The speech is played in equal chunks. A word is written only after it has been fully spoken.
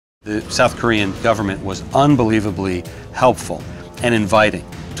The South Korean government was unbelievably helpful and inviting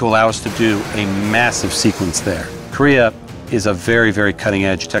to allow us to do a massive sequence there. Korea is a very, very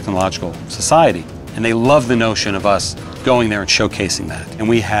cutting-edge technological society, and they love the notion of us going there and showcasing that. And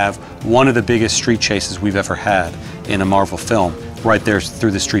we have one of the biggest street chases we've ever had in a Marvel film right there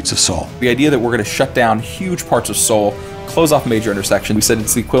through the streets of Seoul. The idea that we're going to shut down huge parts of Seoul, close off major intersections. We said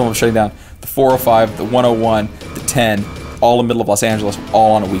it's the equivalent of shutting down the 405, the 101, the 10, all in the middle of Los Angeles,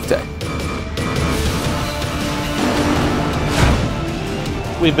 all on a weekday.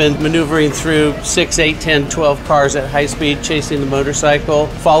 We've been maneuvering through 6, 8, 10, 12 cars at high speed, chasing the motorcycle,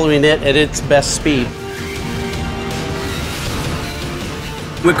 following it at its best speed.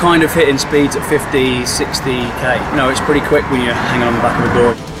 We're kind of hitting speeds at 50, 60k. No, it's pretty quick when you're hanging on the back of a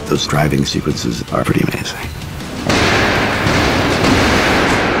door. Those driving sequences are pretty amazing.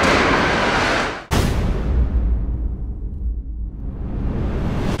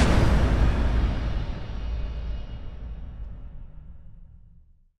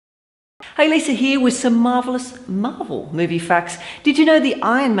 Hey, Lisa here with some marvellous Marvel movie facts. Did you know the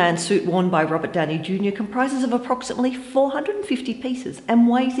Iron Man suit worn by Robert Downey Jr. comprises of approximately 450 pieces and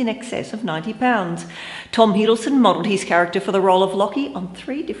weighs in excess of 90 pounds? Tom Hiddleston modelled his character for the role of Loki on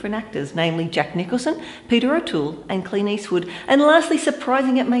 3 different actors, namely Jack Nicholson, Peter O'Toole and Clint Eastwood. And lastly,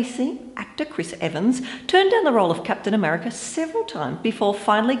 surprising it may seem, actor Chris Evans turned down the role of Captain America several times before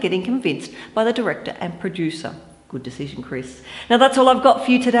finally getting convinced by the director and producer. Good decision, Chris. Now that's all I've got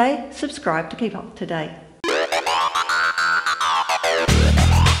for you today. Subscribe to keep up to date.